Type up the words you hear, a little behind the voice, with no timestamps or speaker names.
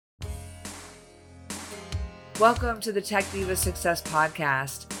Welcome to the Tech Diva Success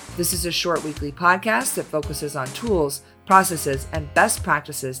Podcast. This is a short weekly podcast that focuses on tools, processes, and best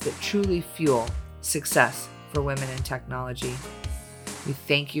practices that truly fuel success for women in technology. We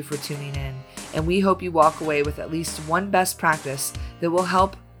thank you for tuning in, and we hope you walk away with at least one best practice that will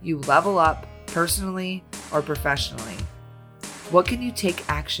help you level up personally or professionally. What can you take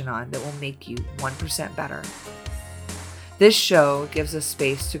action on that will make you 1% better? This show gives us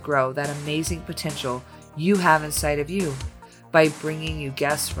space to grow that amazing potential you have inside of you by bringing you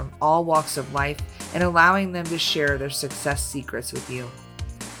guests from all walks of life and allowing them to share their success secrets with you.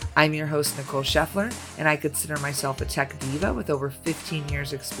 I'm your host, Nicole Scheffler, and I consider myself a tech diva with over 15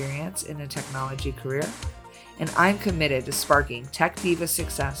 years experience in a technology career. And I'm committed to sparking tech diva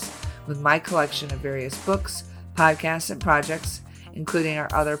success with my collection of various books, podcasts, and projects, including our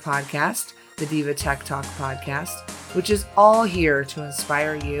other podcast, the Diva Tech Talk podcast, which is all here to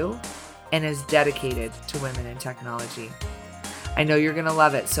inspire you and is dedicated to women in technology. I know you're going to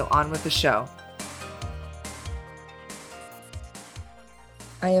love it, so on with the show.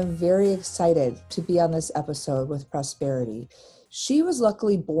 I am very excited to be on this episode with Prosperity. She was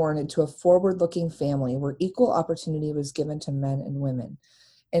luckily born into a forward-looking family where equal opportunity was given to men and women,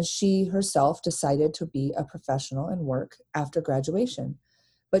 and she herself decided to be a professional and work after graduation.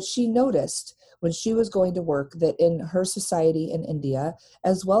 But she noticed when she was going to work that in her society in India,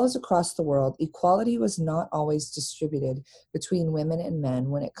 as well as across the world, equality was not always distributed between women and men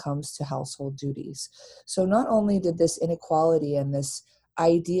when it comes to household duties. So not only did this inequality and this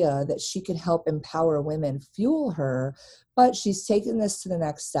idea that she could help empower women fuel her, but she's taken this to the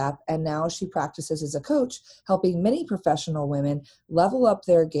next step, and now she practices as a coach, helping many professional women level up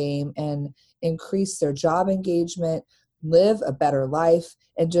their game and increase their job engagement, live a better life,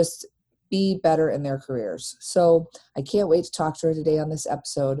 and just be better in their careers. So I can't wait to talk to her today on this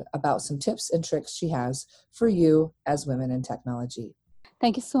episode about some tips and tricks she has for you as women in technology.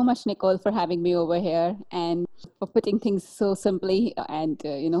 Thank you so much, Nicole, for having me over here and for putting things so simply and,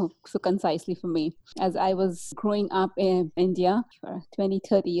 so concisely for me. As I was growing up in India 20,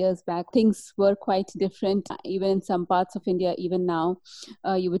 30 years back, things were quite different. Even in some parts of India, even now,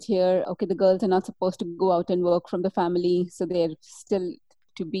 you would hear, okay, the girls are not supposed to go out and work from the family. So they're still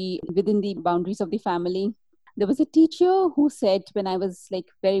to be within the boundaries of the family. There was a teacher who said, when I was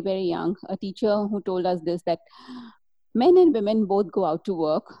very, very young, a teacher who told us this, that men and women both go out to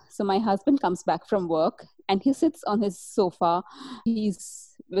work. So my husband comes back from work and he sits on his sofa.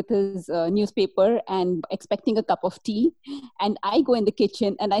 He's with his newspaper and expecting a cup of tea. And I go in the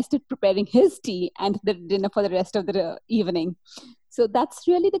kitchen and I start preparing his tea and the dinner for the rest of the evening. So that's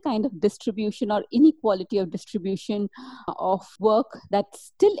really the kind of distribution or inequality of distribution of work that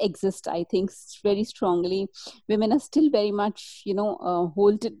still exists, I think, very strongly. Women are still very much,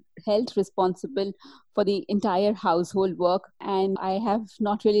 held responsible for the entire household work. And I have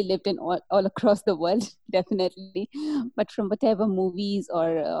not really lived in all across the world, definitely. But from whatever movies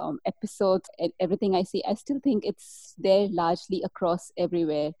or episodes, everything I see, I still think it's there largely across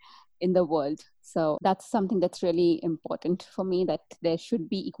everywhere in the world. So that's something that's really important for me, that there should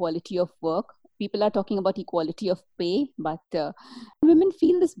be equality of work. People are talking about equality of pay, but women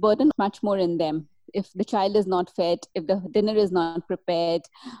feel this burden much more in them. If the child is not fed, if the dinner is not prepared,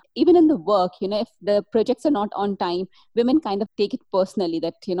 even in the work, if the projects are not on time, women kind of take it personally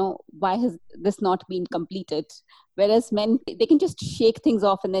that, why has this not been completed? Whereas men, they can just shake things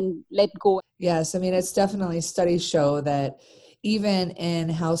off and then let go. Yes, I mean, it's definitely studies show that even in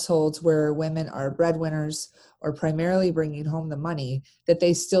households where women are breadwinners or primarily bringing home the money, that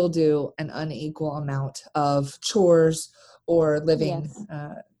they still do an unequal amount of chores or living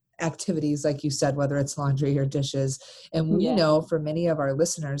activities, like you said, whether it's laundry or dishes. And we know for many of our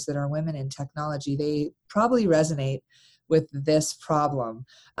listeners that are women in technology, they probably resonate with this problem.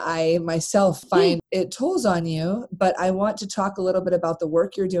 I myself find it tolls on you, but I want to talk a little bit about the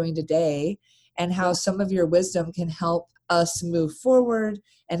work you're doing today and how some of your wisdom can help us move forward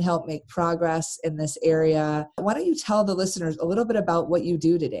and help make progress in this area. Why don't you tell the listeners a little bit about what you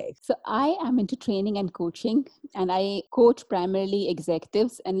do today? So I am into training and coaching, and I coach primarily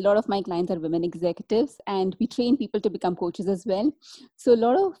executives, and a lot of my clients are women executives, and we train people to become coaches as well. So a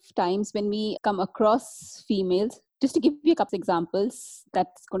lot of times when we come across females, just to give you a couple examples,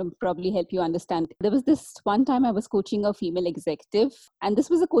 that's going to probably help you understand. There was this one time I was coaching a female executive, and this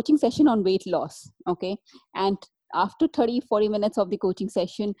was a coaching session on weight loss. Okay. And after 30, 40 minutes of the coaching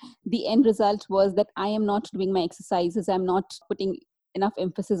session, the end result was that I am not doing my exercises. I'm not putting enough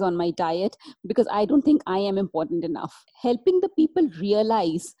emphasis on my diet because I don't think I am important enough. Helping the people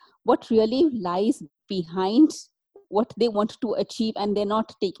realize what really lies behind what they want to achieve and they're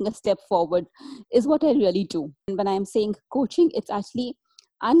not taking a step forward is what I really do. And when I'm saying coaching, it's actually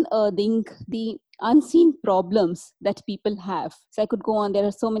unearthing the unseen problems that people have. So I could go on. There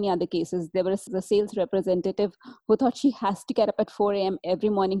are so many other cases. There was a sales representative who thought she has to get up at 4 a.m. every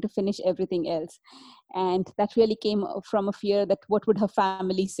morning to finish everything else. And that really came from a fear that what would her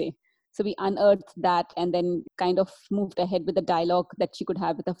family say? So we unearthed that and then kind of moved ahead with the dialogue that she could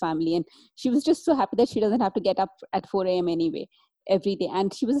have with her family. And she was just so happy that she doesn't have to get up at 4 a.m. anyway every day.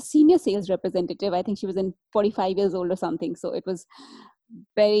 And she was a senior sales representative. I think she was in 45 years old or something. So it was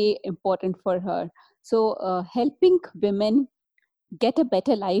very important for her. So helping women get a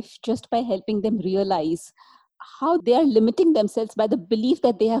better life just by helping them realize how they are limiting themselves by the belief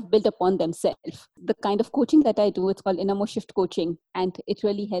that they have built upon themselves. The kind of coaching that I do, it's called Innermost Shift Coaching, and it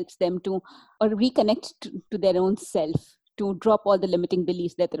really helps them to or reconnect to their own self, to drop all the limiting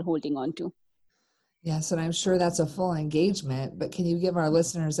beliefs that they're holding on to. Yes, and I'm sure that's a full engagement, but can you give our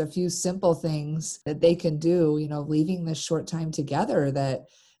listeners a few simple things that they can do, leaving this short time together that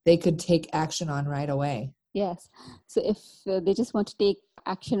they could take action on right away? Yes. So if they just want to take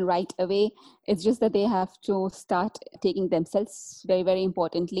action right away, it's just that they have to start taking themselves very, very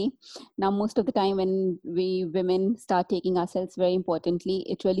importantly. Now, most of the time when we women start taking ourselves very importantly,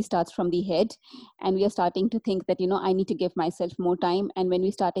 it really starts from the head. And we are starting to think that, I need to give myself more time. And when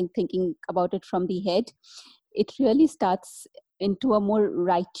we start thinking about it from the head, it really starts into a more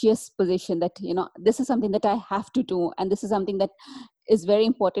righteous position that, this is something that I have to do. And this is something that is very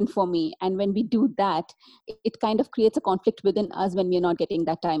important for me. And when we do that, it kind of creates a conflict within us when we're not getting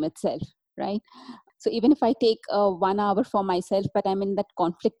that time itself, right? So even if I take 1 hour for myself, but I'm in that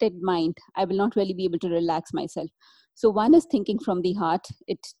conflicted mind, I will not really be able to relax myself. So one is thinking from the heart.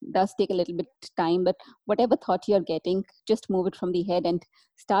 It does take a little bit time, but whatever thought you're getting, just move it from the head and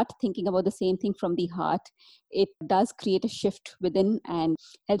start thinking about the same thing from the heart. It does create a shift within and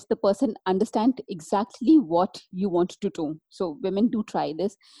helps the person understand exactly what you want to do. So women do try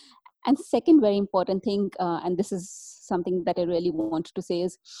this. And second very important thing, and this is something that I really want to say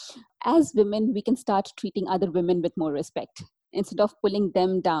is, as women, we can start treating other women with more respect instead of pulling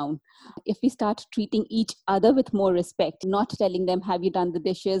them down. If we start treating each other with more respect, not telling them, have you done the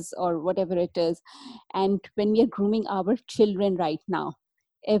dishes or whatever it is. And when we are grooming our children right now,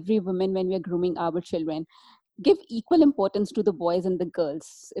 every woman, when we are grooming our children, give equal importance to the boys and the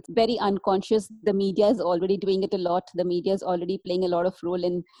girls. It's very unconscious. The media is already doing it a lot. The media is already playing a lot of role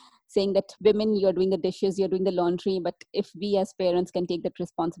in saying that women, you're doing the dishes, you're doing the laundry. But if we as parents can take that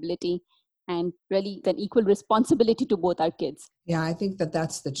responsibility and really an equal responsibility to both our kids. Yeah, I think that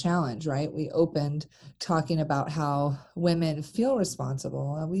that's the challenge, right? We opened talking about how women feel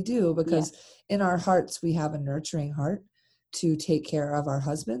responsible, and we do because in our hearts, we have a nurturing heart to take care of our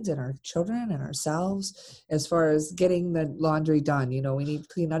husbands and our children and ourselves. As far as getting the laundry done, we need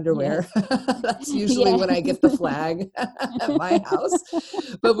clean underwear. That's usually when I get the flag at my house.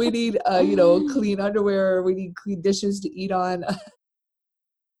 But we need, clean underwear. We need clean dishes to eat on.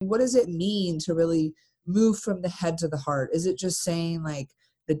 What does it mean to really move from the head to the heart? Is it just saying like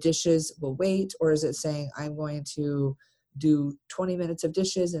the dishes will wait, or is it saying I'm going to do 20 minutes of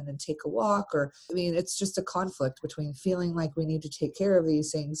dishes and then take a walk? Or, it's just a conflict between feeling like we need to take care of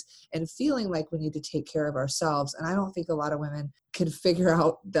these things and feeling like we need to take care of ourselves. And I don't think a lot of women can figure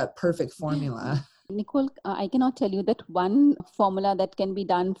out that perfect formula. Nicole, I cannot tell you that one formula that can be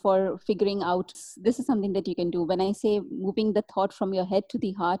done for figuring out this is something that you can do. When I say moving the thought from your head to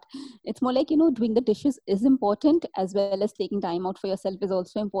the heart, it's more like, doing the dishes is important, as well as taking time out for yourself is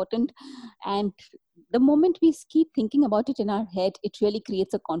also important. And the moment we keep thinking about it in our head, it really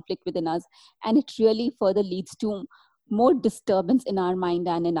creates a conflict within us. And it really further leads to more disturbance in our mind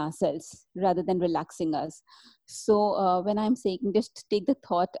and in ourselves rather than relaxing us. So when I'm saying just take the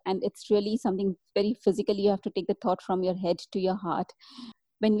thought, and it's really something very physical, you have to take the thought from your head to your heart.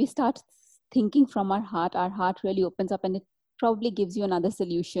 When we start thinking from our heart really opens up, and it probably gives you another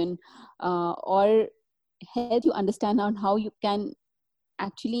solution or help you understand on how you can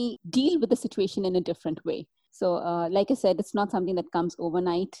actually deal with the situation in a different way. So like I said, it's not something that comes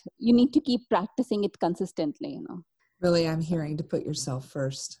overnight. You need to keep practicing it consistently, Really, I'm hearing to put yourself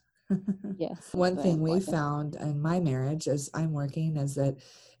first. Yes. One thing we found in my marriage as I'm working is that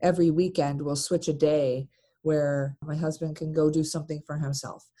every weekend we'll switch a day where my husband can go do something for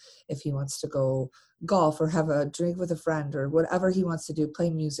himself. If he wants to go golf or have a drink with a friend or whatever he wants to do,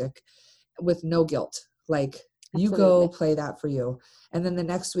 play music with no guilt. Like, you go play that for you. And then the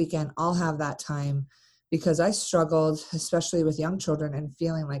next weekend I'll have that time because I struggled, especially with young children, and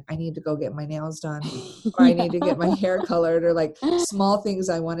feeling like I need to go get my nails done, or I Yeah. need to get my hair colored, or like small things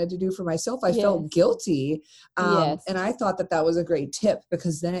I wanted to do for myself. I felt Yes. guilty. Yes. And I thought that that was a great tip,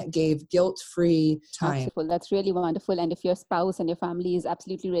 because then it gave guilt-free time. Absolutely. That's really wonderful. And if your spouse and your family is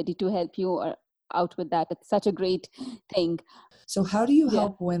absolutely ready to help you or out with that, it's such a great thing. So how do you Yeah.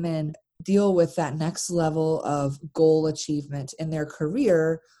 help women deal with that next level of goal achievement in their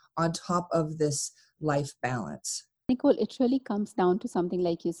career on top of this life balance? Nicole, it really comes down to something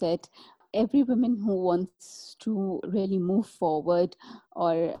like you said. Every woman who wants to really move forward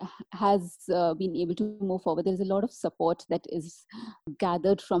or has been able to move forward, there's a lot of support that is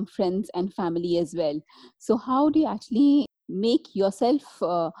gathered from friends and family as well. So, how do you actually make yourself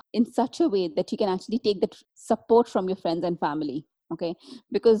in such a way that you can actually take that support from your friends and family? Okay,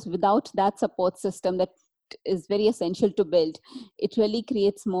 because without that support system that is very essential to build, it really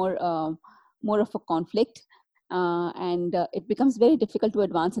creates more of a conflict, and it becomes very difficult to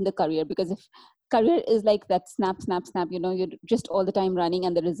advance in the career, because if career is like that snap snap snap, you're just all the time running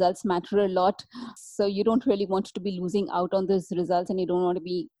and the results matter a lot, so you don't really want to be losing out on those results, and you don't want to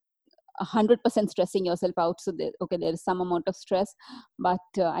be 100% stressing yourself out. So there is some amount of stress, but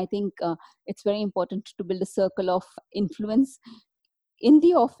I think it's very important to build a circle of influence in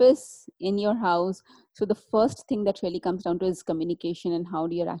the office, in your house. So the first thing that really comes down to is communication, and how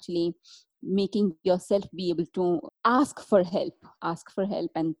do you actually making yourself be able to ask for help,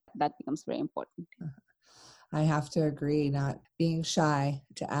 and that becomes very important. I have to agree, not being shy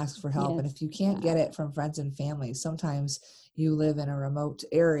to ask for help. And Yes. if you can't get it from friends and family, sometimes you live in a remote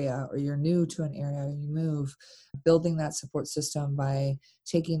area, or you're new to an area, or you move, building that support system by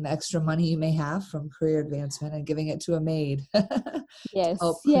taking the extra money you may have from career advancement and giving it to a maid to Yes.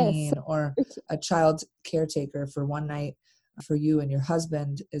 help Yes. clean, or a child caretaker for one night for you and your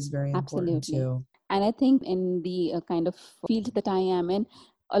husband is very important Absolutely. too. And I think in the kind of field that I am in,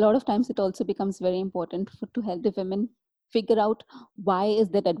 a lot of times it also becomes very important to help the women figure out why is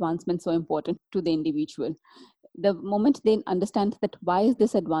that advancement so important to the individual. The moment they understand that why is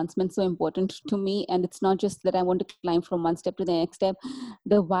this advancement so important to me, and it's not just that I want to climb from one step to the next step,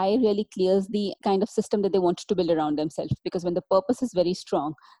 the why really clears the kind of system that they want to build around themselves. Because when the purpose is very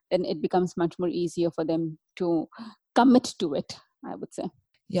strong, then it becomes much more easier for them to commit to it, I would say.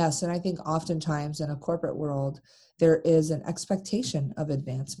 Yes, and I think oftentimes in a corporate world, there is an expectation of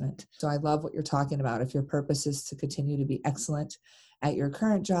advancement. So I love what you're talking about. If your purpose is to continue to be excellent at your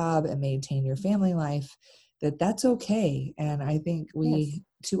current job and maintain your family life, that's okay. And I think Yes, we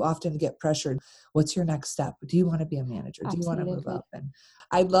too often get pressured. What's your next step? Do you want to be a manager? Do you want to move absolutely. up? And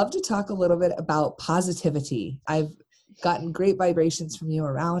I'd love to talk a little bit about positivity. I've gotten great vibrations from you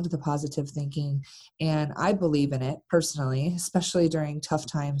around the positive thinking, and I believe in it personally, especially during tough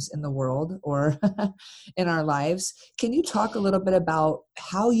times in the world or in our lives. Can you talk a little bit about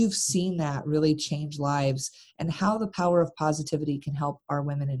how you've seen that really change lives, and how the power of positivity can help our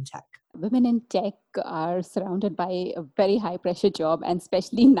women in tech? Women in tech are surrounded by a very high pressure job, and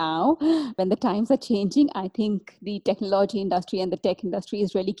especially now when the times are changing, I think the technology industry and the tech industry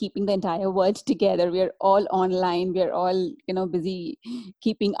is really keeping the entire world together. We're all online, we're all busy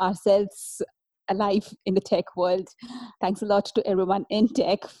keeping ourselves alive in the tech world. Thanks a lot to everyone in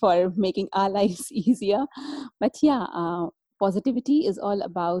tech for making our lives easier. But yeah, positivity is all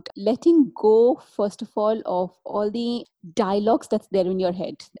about letting go, first of all, of all the dialogues that's there in your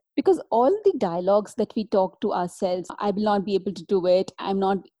head, because all the dialogues that we talk to ourselves, I will not be able to do it, I'm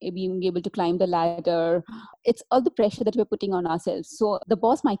not being able to climb the ladder, it's all the pressure that we're putting on ourselves. So the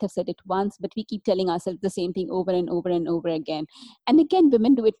boss might have said it once, but we keep telling ourselves the same thing over and over and over again. And again,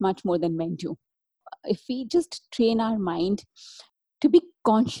 women do it much more than men do. If we just train our mind to be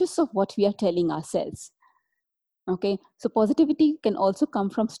conscious of what we are telling ourselves. Okay, so positivity can also come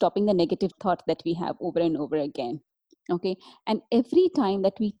from stopping the negative thought that we have over and over again. Okay, and every time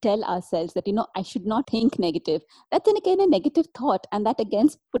that we tell ourselves that, I should not think negative, that's then again a negative thought, and that again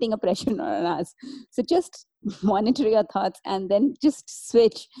is putting a pressure on us. So just monitor your thoughts and then just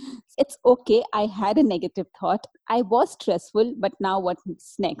switch. It's okay, I had a negative thought, I was stressful, but now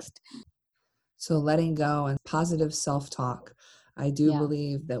what's next? So letting go and positive self-talk. I do Yeah.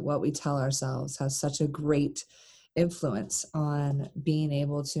 believe that what we tell ourselves has such a great influence on being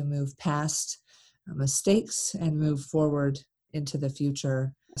able to move past mistakes and move forward into the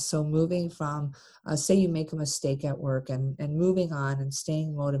future. So moving from, say you make a mistake at work, and moving on and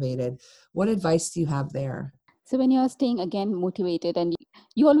staying motivated, what advice do you have there? So when you're staying again motivated, and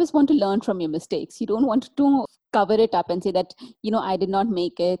you always want to learn from your mistakes, you don't want to cover it up and say that, I did not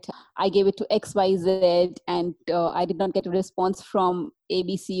make it. I gave it to XYZ and I did not get a response from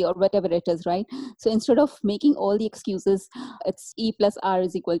ABC or whatever it is, right? So instead of making all the excuses, it's E plus R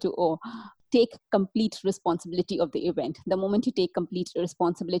is equal to O. Take complete responsibility of the event. The moment you take complete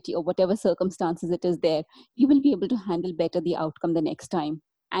responsibility of whatever circumstances it is there, you will be able to handle better the outcome the next time.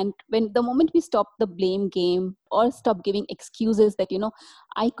 And when the moment we stop the blame game or stop giving excuses that,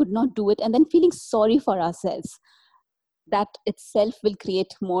 I could not do it, and then feeling sorry for ourselves, that itself will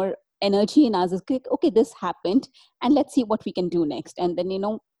create more energy in us. Okay, this happened, and let's see what we can do next. And then,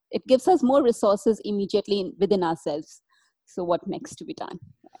 it gives us more resources immediately within ourselves. So what next to be done?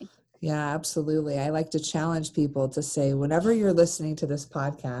 Right? Yeah, absolutely. I like to challenge people to say, whenever you're listening to this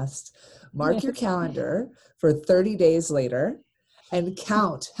podcast, mark your calendar for 30 days later and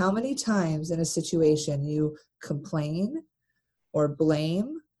count how many times in a situation you complain or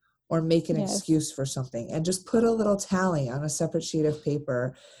blame or make an excuse for something, and just put a little tally on a separate sheet of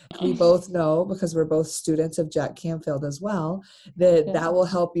paper. We both know, because we're both students of Jack Canfield as well, that will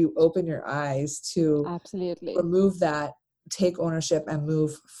help you open your eyes to absolutely remove that, take ownership, and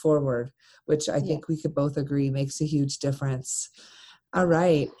move forward, which I think we could both agree makes a huge difference. All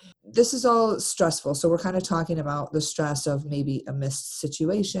right. This is all stressful. So we're kind of talking about the stress of maybe a missed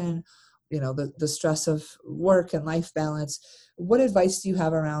situation, the stress of work and life balance. What advice do you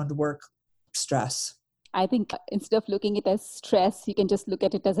have around work stress? I think instead of looking at it as stress, you can just look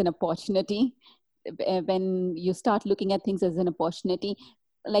at it as an opportunity. When you start looking at things as an opportunity,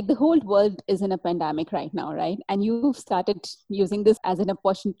 like the whole world is in a pandemic right now, right? And you've started using this as an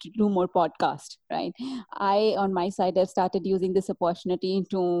opportunity to do more podcasts, right? I, on my side, have started using this opportunity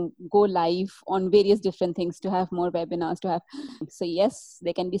to go live on various different things, to have more webinars, so yes,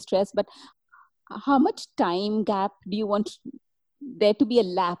 there can be stress, but how much time gap do you want there to be a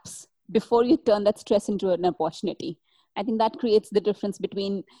lapse before you turn that stress into an opportunity? I think that creates the difference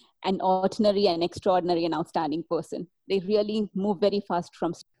between an ordinary and extraordinary and outstanding person. They really move very fast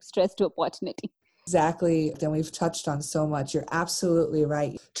from stress to opportunity. Exactly. And we've touched on so much. You're absolutely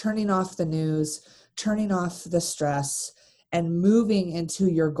right. Turning off the news, turning off the stress, and moving into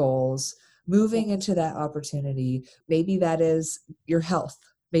your goals, moving into that opportunity. Maybe that is your health.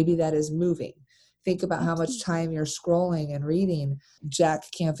 Maybe that is moving. Think about how much time you're scrolling and reading. Jack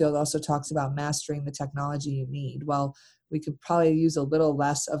Canfield also talks about mastering the technology you need. Well, we could probably use a little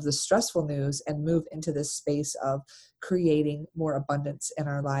less of the stressful news and move into this space of creating more abundance in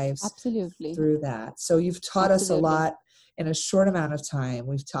our lives. Absolutely. Through that. So you've taught us a lot in a short amount of time.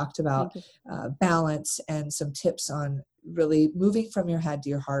 We've talked about balance and some tips on really moving from your head to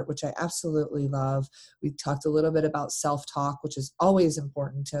your heart, which I absolutely love. We talked a little bit about self-talk, which is always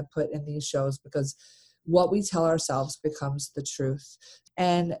important to put in these shows, because what we tell ourselves becomes the truth.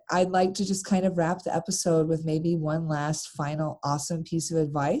 And I'd like to just kind of wrap the episode with maybe one last final awesome piece of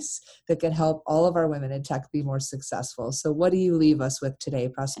advice that can help all of our women in tech be more successful. So what do you leave us with today,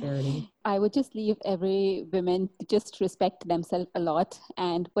 Prosperity? I would just leave every woman to just respect themselves a lot,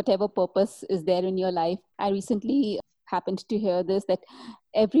 and whatever purpose is there in your life. I recently happened to hear this, that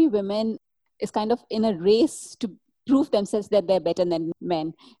every woman is kind of in a race to prove themselves that they're better than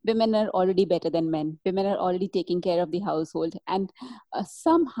men. Women are already better than men. Women are already taking care of the household. And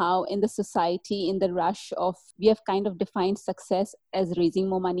somehow in the society, in the rush of, we have kind of defined success as raising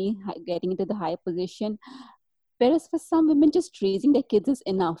more money, getting into the higher position. Whereas for some women, just raising their kids is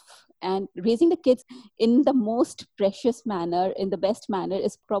enough. And raising the kids in the most precious manner, in the best manner,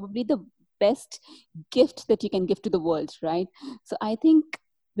 is probably the best gift that you can give to the world, right? So I think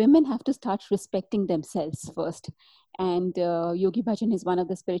women have to start respecting themselves first. And Yogi Bhajan is one of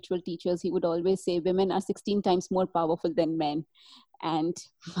the spiritual teachers. He would always say women are 16 times more powerful than men. And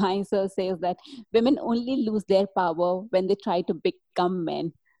my sir says that women only lose their power when they try to become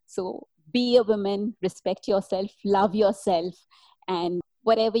men. So be a woman, respect yourself, love yourself, and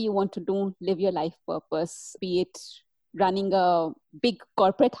whatever you want to do, live your life purpose, be it running a big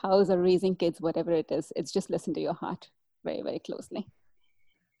corporate house or raising kids, whatever it is. It's just listen to your heart very, very closely.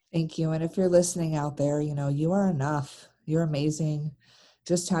 Thank you. And if you're listening out there, you are enough. You're amazing,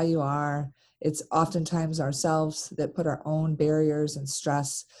 just how you are. It's oftentimes ourselves that put our own barriers and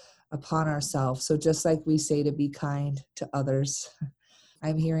stress upon ourselves. So just like we say to be kind to others,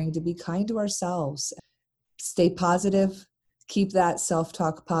 I'm hearing to be kind to ourselves. Stay positive, keep that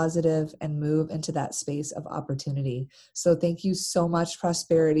self-talk positive, and move into that space of opportunity. So thank you so much,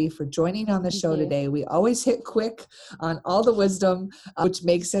 Prosperity, for joining on the show today. We always hit quick on all the wisdom, which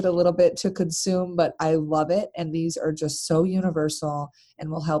makes it a little bit to consume, but I love it. And these are just so universal and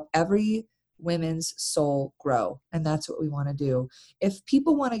will help every women's soul grow. And that's what we want to do. If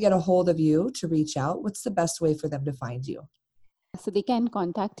people want to get a hold of you to reach out, what's the best way for them to find you? So they can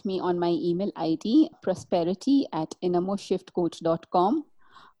contact me on my email ID, prosperity@innermostshiftcoach.com,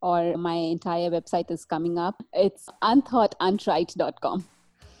 or my entire website is coming up. It's unthoughtunitright.com.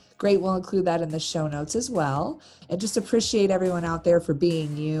 Great. We'll include that in the show notes as well. And just appreciate everyone out there for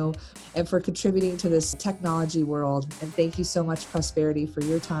being you and for contributing to this technology world. And thank you so much, Prosperity, for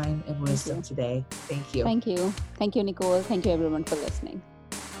your time and wisdom today. Thank you. Thank you. Thank you, Nicole. Thank you, everyone, for listening.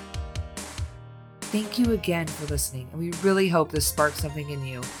 Thank you again for listening. And we really hope this sparks something in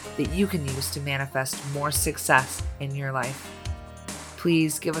you that you can use to manifest more success in your life.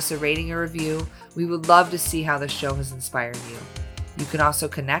 Please give us a rating or review. We would love to see how this show has inspired you. You can also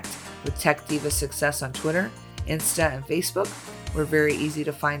connect with Tech Diva Success on Twitter, Insta, and Facebook. We're very easy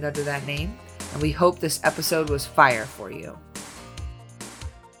to find under that name. And we hope this episode was fire for you.